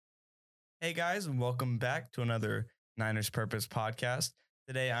Hey guys, and welcome back to another Niners Purpose podcast.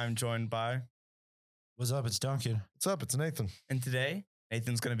 Today I'm joined by, What's up? It's Duncan. What's up? It's Nathan. and today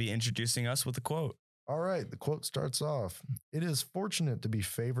Nathan's going to be introducing us with a quote. All right, the quote starts off, "It is fortunate to be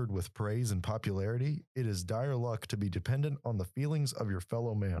favored with praise and popularity. It is dire luck to be dependent on the feelings of your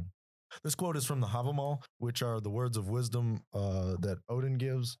fellow man." This quote is from the Havamal, which are the words of wisdom that Odin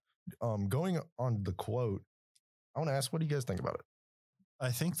gives. Going on the quote, I want to ask, what do you guys think about it?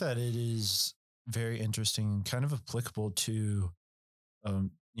 I think that it is very interesting and kind of applicable to,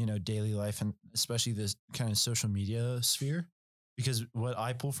 daily life and especially this kind of social media sphere. Because what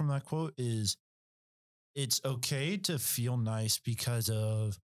I pull from that quote is it's okay to feel nice because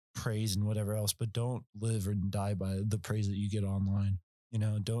of praise and whatever else, but don't live and die by the praise that you get online.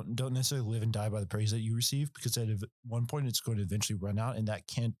 Don't necessarily live and die by the praise that you receive, because at one point it's going to eventually run out, and that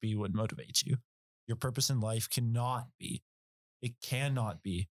can't be what motivates you. Your purpose in life cannot be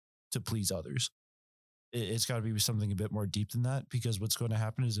to please others. It's got to be something a bit more deep than that, because what's going to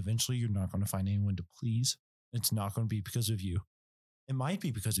happen is eventually you're not going to find anyone to please. It's not going to be because of you. It might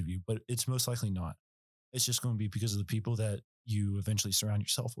be because of you, but it's most likely not. It's just going to be because of the people that you eventually surround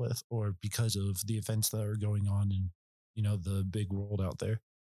yourself with, or because of the events that are going on in, the big world out there.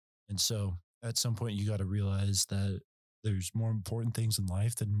 And so at some point you got to realize that there's more important things in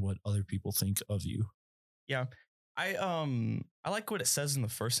life than what other people think of you. Yeah. I like what it says in the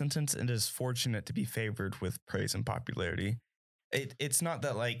first sentence. It is fortunate to be favored with praise and popularity. It's not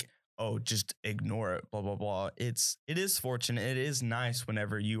that like, oh, just ignore it, blah blah blah. It is fortunate. It is nice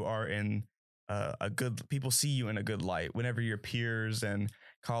whenever you are in people see you in a good light. Whenever your peers and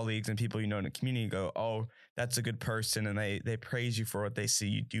colleagues and people in the community go, oh, that's a good person, and they praise you for what they see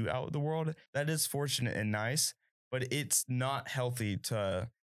you do out in the world. That is fortunate and nice, but it's not healthy to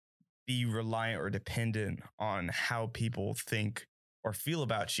be reliant or dependent on how people think or feel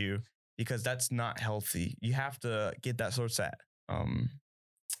about you, because that's not healthy. You have to get that source you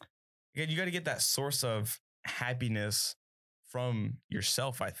got to get that source of happiness from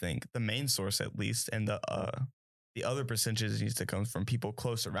yourself. I think the main source, at least, and the other percentage needs to come from people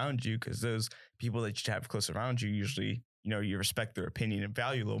close around you, because those people that you have close around you usually, you respect their opinion and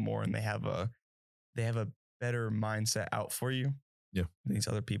value a little more, and they have a better mindset out for you. Yeah. These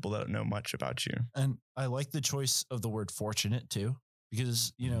other people that don't know much about you. And I like the choice of the word fortunate too,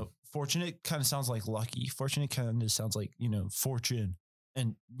 because, fortunate kind of sounds like lucky. Fortunate kind of sounds like, fortune.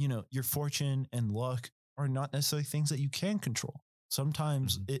 And, your fortune and luck are not necessarily things that you can control.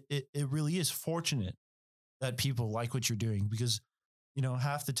 Sometimes it really is fortunate that people like what you're doing, because,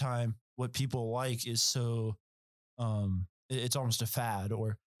 half the time what people like is so, it's almost a fad,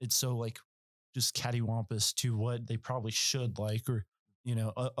 or it's so like just cattywampus to what they probably should like, or,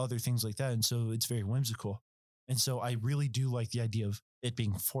 other things like that. And so it's very whimsical. And so I really do like the idea of it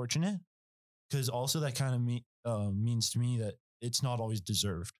being fortunate, because also that kind of means to me that it's not always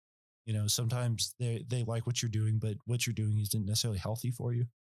deserved. Sometimes they like what you're doing, but what you're doing isn't necessarily healthy for you.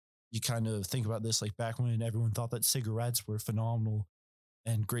 You kind of think about this like back when everyone thought that cigarettes were phenomenal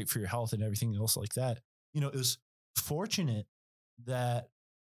and great for your health and everything else like that. It was fortunate that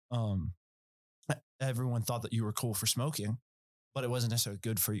everyone thought that you were cool for smoking, but it wasn't necessarily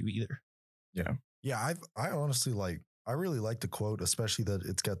good for you either. Yeah. Yeah, I honestly I really like the quote, especially that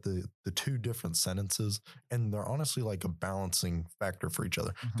it's got the two different sentences, and they're honestly like a balancing factor for each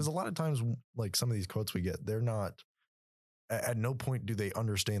other. Because a lot of times, like some of these quotes we get, they're not, at no point do they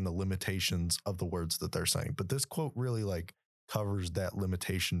understand the limitations of the words that they're saying. But this quote really like covers that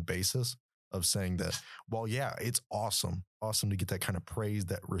limitation basis of saying that, well, yeah, it's awesome to get that kind of praise,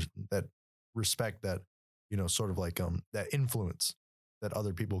 that respect, that, sort of like that influence that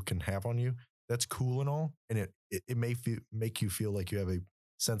other people can have on you. That's cool and all, and it may make you feel like you have a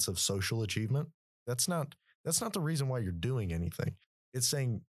sense of social achievement. That's not the reason why you're doing anything. It's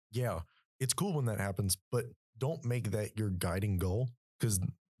saying, yeah, it's cool when that happens, but don't make that your guiding goal, because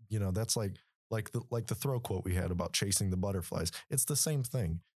that's like the throw quote we had about chasing the butterflies. It's the same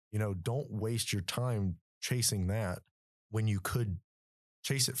thing. Don't waste your time chasing that when you could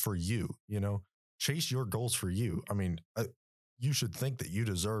chase it for you. Chase your goals for you. I mean, you should think that you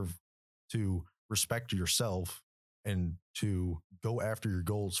deserve to respect yourself and to go after your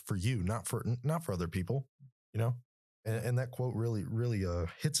goals for you, not for other people, and that quote really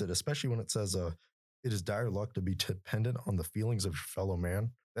hits it, especially when it says, it is dire luck to be dependent on the feelings of your fellow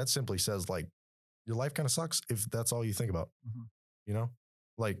man. That simply says like your life kind of sucks if that's all you think about,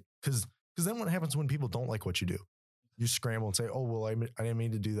 like, cause then what happens when people don't like what you do? You scramble and say, oh, well, I didn't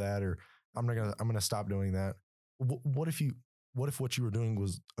mean to do that, or I'm going to stop doing that. What if what you were doing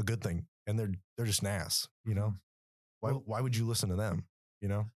was a good thing and they're just an ass, Why would you listen to them,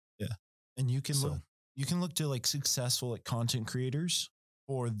 Yeah. And you can So look to like successful like content creators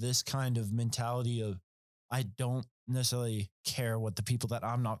for this kind of mentality of I don't necessarily care what the people that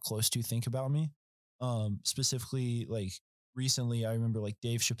I'm not close to think about me. Specifically, like recently, I remember like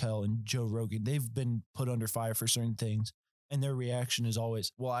Dave Chappelle and Joe Rogan. They've been put under fire for certain things, and their reaction is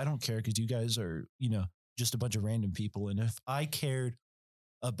always, "Well, I don't care because you guys are, just a bunch of random people. And if I cared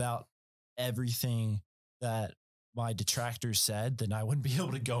about everything that my detractors said, then I wouldn't be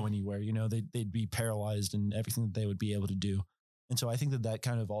able to go anywhere. They'd be paralyzed in everything that they would be able to do." And so I think that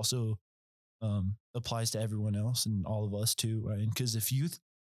kind of also applies to everyone else and all of us too, right? Because if you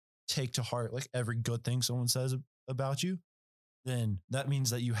take to heart like every good thing someone says about you, then that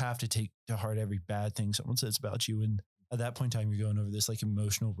means that you have to take to heart every bad thing someone says about you. And at that point in time, you're going over this like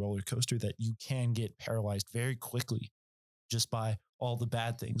emotional roller coaster that you can get paralyzed very quickly just by all the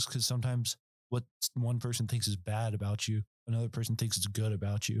bad things. Because sometimes what one person thinks is bad about you, another person thinks is good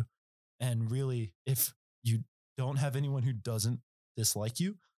about you. And really, if you don't have anyone who doesn't dislike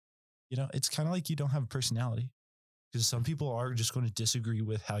you, it's kind of like you don't have a personality, because some people are just going to disagree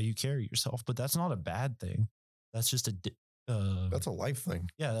with how you carry yourself, but that's not a bad thing. That's just that's a life thing.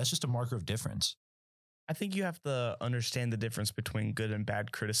 yeah, that's just a marker of difference. I think you have to understand the difference between good and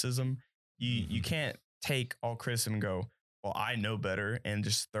bad criticism. You can't take all criticism and go, well, I know better, and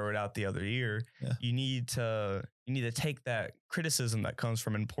just throw it out the other ear. Yeah. You need to take that criticism that comes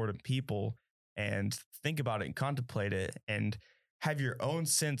from important people and think about it and contemplate it and have your own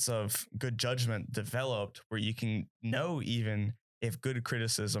sense of good judgment developed, where you can know even if good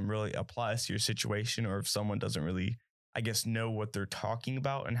criticism really applies to your situation, or if someone doesn't really, I guess, know what they're talking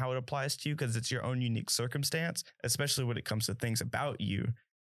about and how it applies to you, because it's your own unique circumstance, especially when it comes to things about you.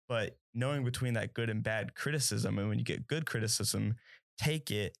 But knowing between that good and bad criticism, and when you get good criticism,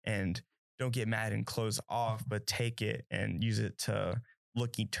 take it and don't get mad and close off, but take it and use it to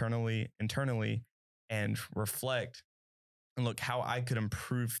look internally and reflect and look how I could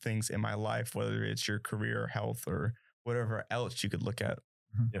improve things in my life, whether it's your career or health or whatever else you could look at.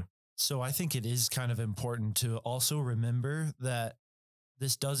 Yeah. So I think it is kind of important to also remember that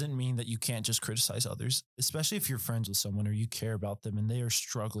this doesn't mean that you can't just criticize others, especially if you're friends with someone or you care about them and they are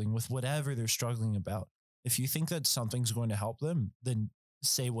struggling with whatever they're struggling about. If you think that something's going to help them, then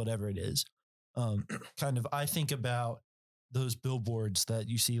say whatever it is. I think about those billboards that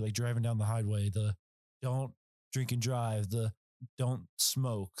you see like driving down the highway, the don't drink and drive, the don't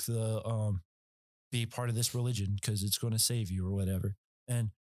smoke, the be part of this religion because it's going to save you or whatever. And,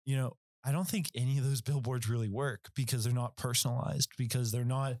 I don't think any of those billboards really work because they're not personalized, because they're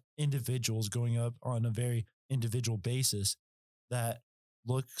not individuals going up on a very individual basis that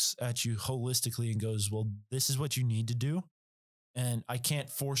looks at you holistically and goes, well, this is what you need to do. And I can't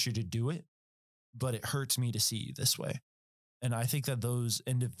force you to do it, but it hurts me to see you this way. And I think that those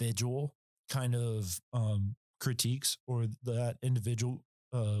individual kind of critiques or that individual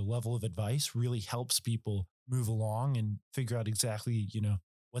level of advice really helps people move along and figure out exactly,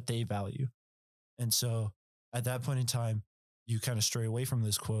 what they value. And so at that point in time, you kind of stray away from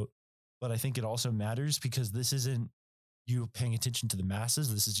this quote. But I think it also matters because this isn't you paying attention to the masses.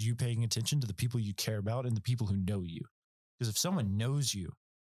 This is you paying attention to the people you care about and the people who know you. Because if someone knows you,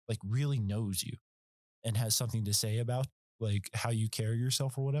 like really knows you and has something to say about like how you carry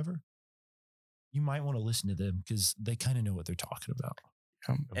yourself or whatever, you might want to listen to them because they kind of know what they're talking about.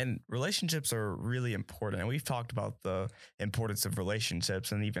 And relationships are really important. And we've talked about the importance of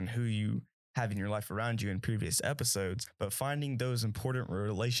relationships and even who you have in your life around you in previous episodes. But finding those important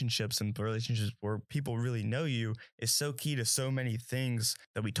relationships and relationships where people really know you is so key to so many things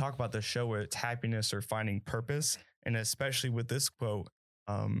that we talk about the show, where it's happiness or finding purpose. And especially with this quote,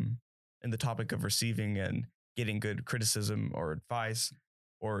 in the topic of receiving and getting good criticism or advice,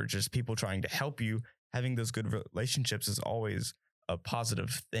 or just people trying to help you, having those good relationships is always a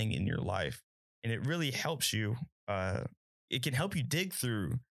positive thing in your life. And it really helps you. It can help you dig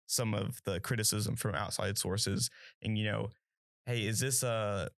through some of the criticism from outside sources. And, hey, is this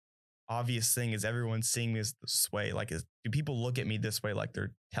a obvious thing? Is everyone seeing this way? Like, do people look at me this way like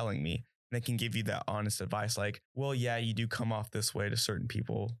they're telling me? And they can give you that honest advice like, well, yeah, you do come off this way to certain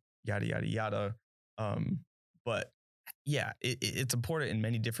people, yada, yada, yada. But yeah, it's important in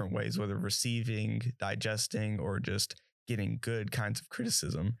many different ways, whether receiving, digesting, or just getting good kinds of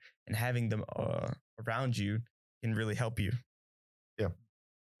criticism, and having them around you can really help you. Yeah.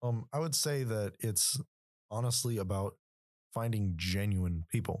 I would say that it's honestly about finding genuine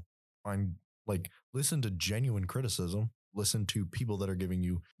people. Listen to genuine criticism. Listen to people that are giving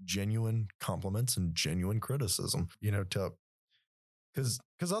you genuine compliments and genuine criticism, because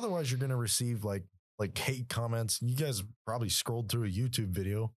otherwise you're going to receive like hate comments. You guys probably scrolled through a YouTube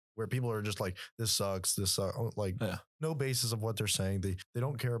video where people are just like, this sucks, like Yeah. no basis of what they're saying. They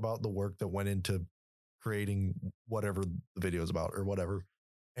don't care about the work that went into creating whatever the video is about or whatever.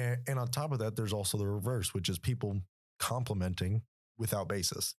 And on top of that, there's also the reverse, which is people complimenting without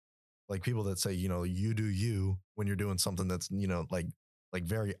basis. Like people that say, you do you when you're doing something that's, like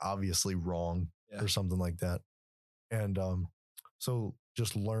very obviously wrong or something like that. And so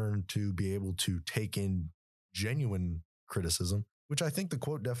just learn to be able to take in genuine criticism, which I think the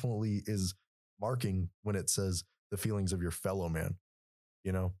quote definitely is marking when it says the feelings of your fellow man.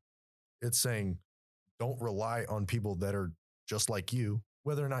 It's saying, don't rely on people that are just like you,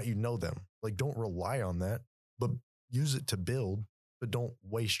 whether or not you know them. Like, don't rely on that, but use it to build, but don't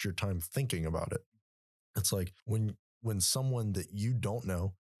waste your time thinking about it. It's like when someone that you don't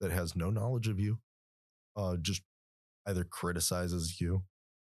know, that has no knowledge of you, just either criticizes you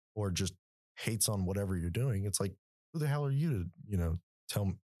or just hates on whatever you're doing. It's like, who the hell are you to,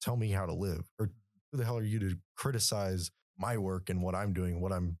 tell me how to live? Or who the hell are you to criticize my work and what I'm doing,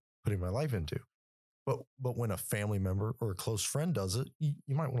 what I'm putting my life into? But when a family member or a close friend does it,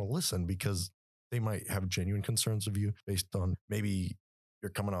 you might want to listen, because they might have genuine concerns of you based on maybe you're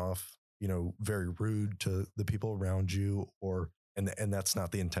coming off, very rude to the people around you, and that's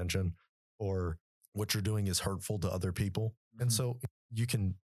not the intention, or what you're doing is hurtful to other people. Mm-hmm. And so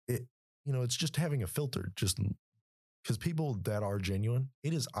it's just having a filter, just because people that are genuine,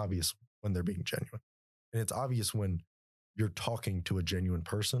 it is obvious when they're being genuine. And it's obvious when you're talking to a genuine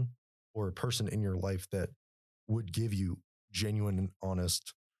person, or a person in your life that would give you genuine and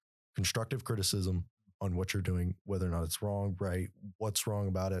honest, constructive criticism on what you're doing, whether or not it's wrong, right, what's wrong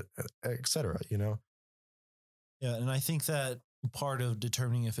about it, et cetera, Yeah. And I think that part of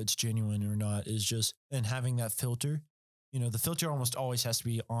determining if it's genuine or not is just, and having that filter, the filter almost always has to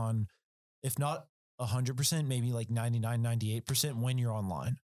be on, if not 100%, maybe like 99, 98% when you're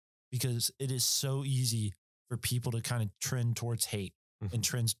online, because it is so easy for people to kind of trend towards hate and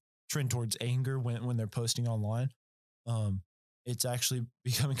trend towards anger when they're posting online. It's actually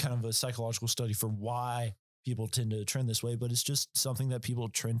becoming kind of a psychological study for why people tend to trend this way, but it's just something that people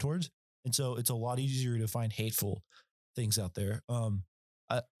trend towards. And so it's a lot easier to find hateful things out there.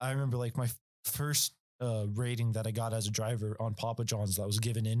 I remember like my first rating that I got as a driver on Papa John's that was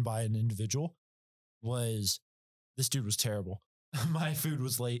given in by an individual was, this dude was terrible. My food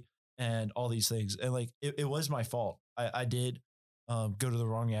was late and all these things. And like, it was my fault. I did go to the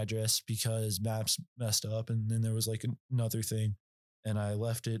wrong address because maps messed up. And then there was like another thing, and I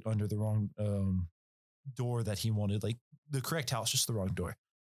left it under the wrong door that he wanted, like the correct house, just the wrong door.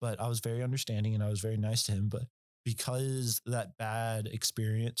 But I was very understanding and I was very nice to him. But because that bad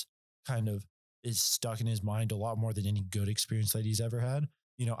experience kind of is stuck in his mind a lot more than any good experience that he's ever had,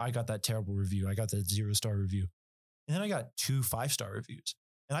 I got that terrible review. I got that 0-star review. And then I got 2 5-star reviews.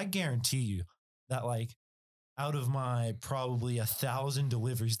 And I guarantee you that, like, out of my probably 1,000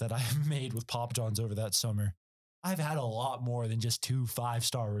 deliveries that I've made with Pop John's over that summer, I've had a lot more than just 2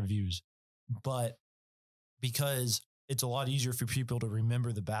 5-star reviews. But because it's a lot easier for people to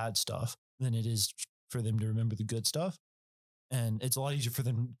remember the bad stuff than it is for them to remember the good stuff. And it's a lot easier for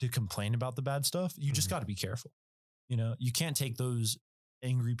them to complain about the bad stuff. You just got to be careful. You can't take those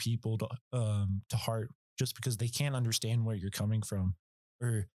angry people to heart just because they can't understand where you're coming from,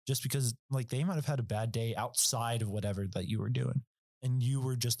 or just because like they might have had a bad day outside of whatever that you were doing, and you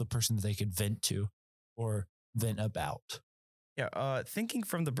were just the person that they could vent to or vent about. Yeah. Thinking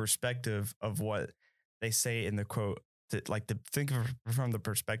from the perspective of what they say in the quote, think from the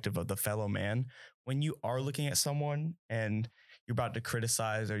perspective of the fellow man, when you are looking at someone and you're about to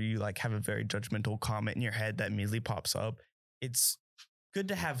criticize, or you like have a very judgmental comment in your head that immediately pops up, it's good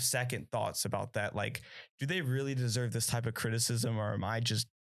to have second thoughts about that. Like, do they really deserve this type of criticism, or am I just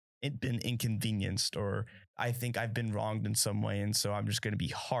been inconvenienced, or I think I've been wronged in some way, and so I'm just going to be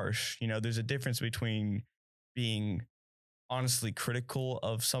harsh? There's a difference between being honestly critical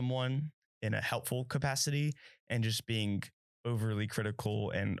of someone in a helpful capacity and just being overly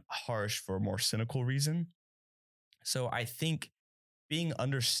critical and harsh for a more cynical reason. So I think being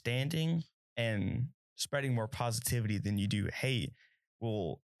understanding and spreading more positivity than you do hate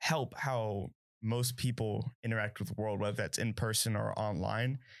will help how most people interact with the world, whether that's in person or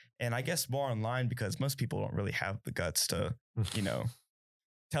online. And I guess more online, because most people don't really have the guts to,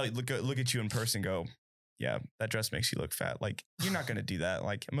 tell you, look at you in person, and go, yeah, that dress makes you look fat. Like, you're not going to do that.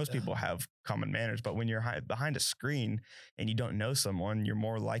 Like, most people have common manners, but when you're behind a screen and you don't know someone, you're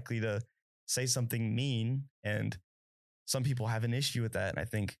more likely to say something mean. And some people have an issue with that. And I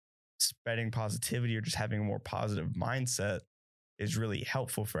think spreading positivity or just having a more positive mindset is really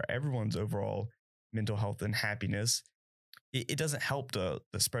helpful for everyone's overall mental health and happiness. it doesn't help to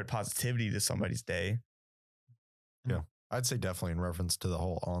spread positivity to somebody's day. Yeah, I'd say definitely in reference to the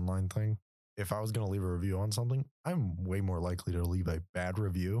whole online thing. If I was going to leave a review on something, I'm way more likely to leave a bad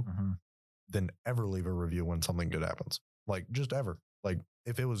review than ever leave a review when something good happens. Like just ever. Like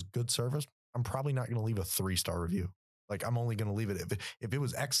if it was good service, I'm probably not going to leave a 3-star review. Like I'm only going to leave it if it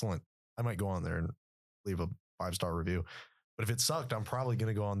was excellent. I might go on there and leave a 5-star review. But if it sucked, I'm probably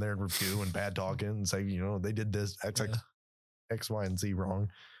going to go on there and review and bad dog it and say, they did this X, Y, and Z wrong.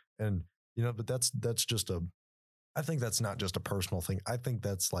 And, but that's just I think that's not just a personal thing. I think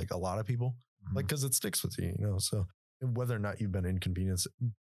that's like a lot of people, like, cause it sticks with you, so whether or not you've been inconvenienced,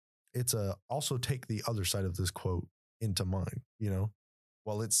 it's also take the other side of this quote into mind,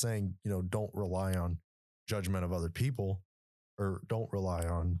 while it's saying, don't rely on judgment of other people or don't rely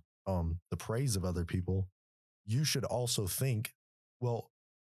on the praise of other people. You should also think, well,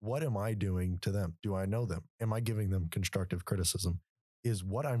 what am I doing to them? Do I know them? Am I giving them constructive criticism? Is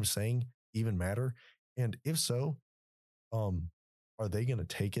what I'm saying even matter? And if so, are they going to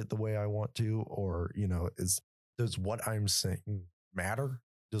take it the way I want to? Or, does what I'm saying matter?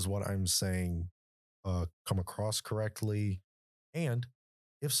 Does what I'm saying come across correctly? And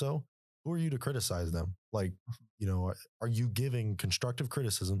if so, who are you to criticize them? Like, are you giving constructive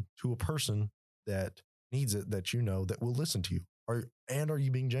criticism to a person that needs it, that that will listen to you? Are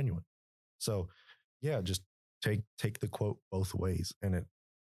you being genuine? So yeah, just take the quote both ways. And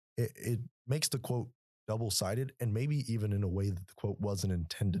it makes the quote double-sided and maybe even in a way that the quote wasn't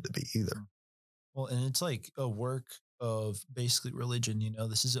intended to be either. Well, and it's like a work of basically religion,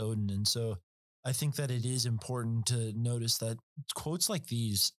 this is Odin. And so I think that it is important to notice that quotes like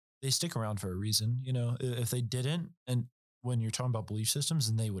these, they stick around for a reason. If they didn't, and when you're talking about belief systems,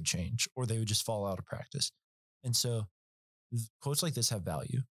 then they would change or they would just fall out of practice. And so quotes like this have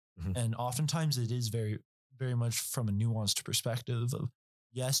value. And oftentimes it is very, very much from a nuanced perspective of,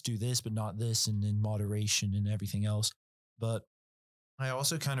 yes, do this, but not this, and in moderation and everything else. But I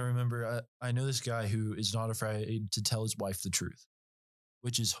also kind of remember, I know this guy who is not afraid to tell his wife the truth,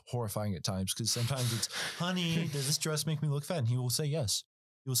 which is horrifying at times because sometimes it's, honey, does this dress make me look fat? And he will say yes.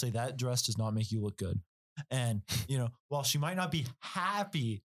 He will say that dress does not make you look good. And, while she might not be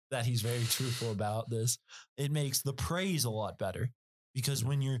happy that he's very truthful about this, it makes the praise a lot better because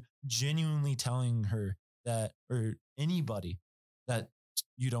when you're genuinely telling her that, or anybody that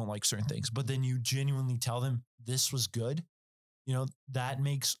you don't like certain things, but then you genuinely tell them this was good, that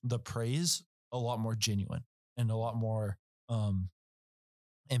makes the praise a lot more genuine and a lot more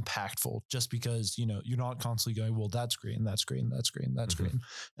impactful just because, you're not constantly going, well, that's great. And that's great. And that's great. And that's great.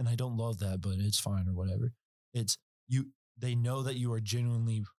 And I don't love that, but it's fine or whatever. They know that you are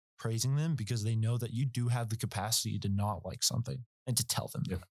genuinely praising them because they know that you do have the capacity to not like something and to tell them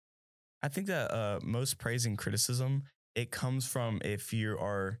that. I think that most praise and criticism, it comes from if you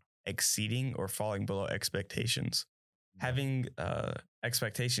are exceeding or falling below expectations. Having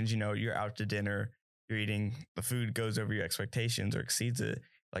expectations, you're out to dinner, you're eating, the food goes over your expectations or exceeds it.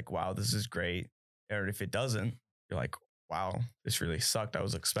 Like, wow, this is great. Or if it doesn't, you're like, wow, this really sucked. I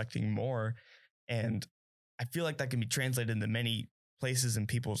was expecting more. And I feel like that can be translated into many places in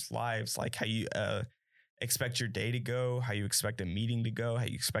people's lives, like how you expect your day to go, how you expect a meeting to go, how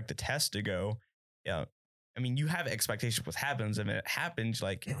you expect a test to go. Yeah. I mean, you have expectations what happens, and if it happens,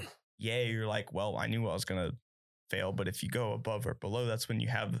 like, yay, you're like, well, I knew I was going to fail. But if you go above or below, that's when you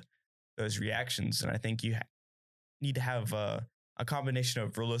have those reactions. And I think you need to have a combination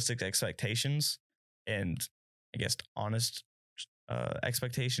of realistic expectations and, I guess, honest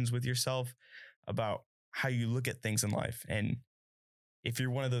expectations with yourself about how you look at things in life. And if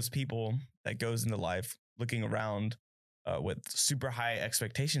you're one of those people that goes into life looking around with super high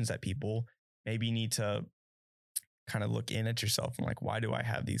expectations at people, maybe you need to kind of look in at yourself and like, why do I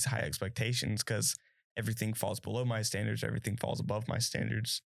have these high expectations? Because everything falls below my standards, everything falls above my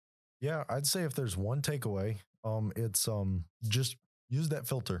standards. Yeah, I'd say if there's one takeaway, it's just use that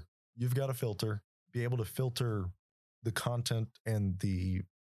filter. You've got a filter. Be able to filter the content and the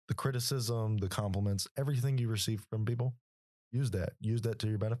criticism, the compliments, everything you receive from people. Use that to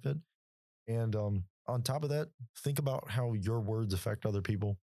your benefit. And on top of that, think about how your words affect other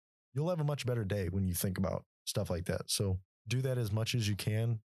people. You'll have a much better day when you think about stuff like that. So do that as much as you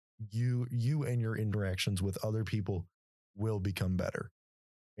can. You and your interactions with other people will become better.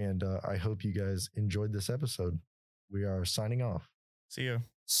 And I hope you guys enjoyed this episode. We are signing off. See you.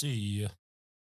 See ya.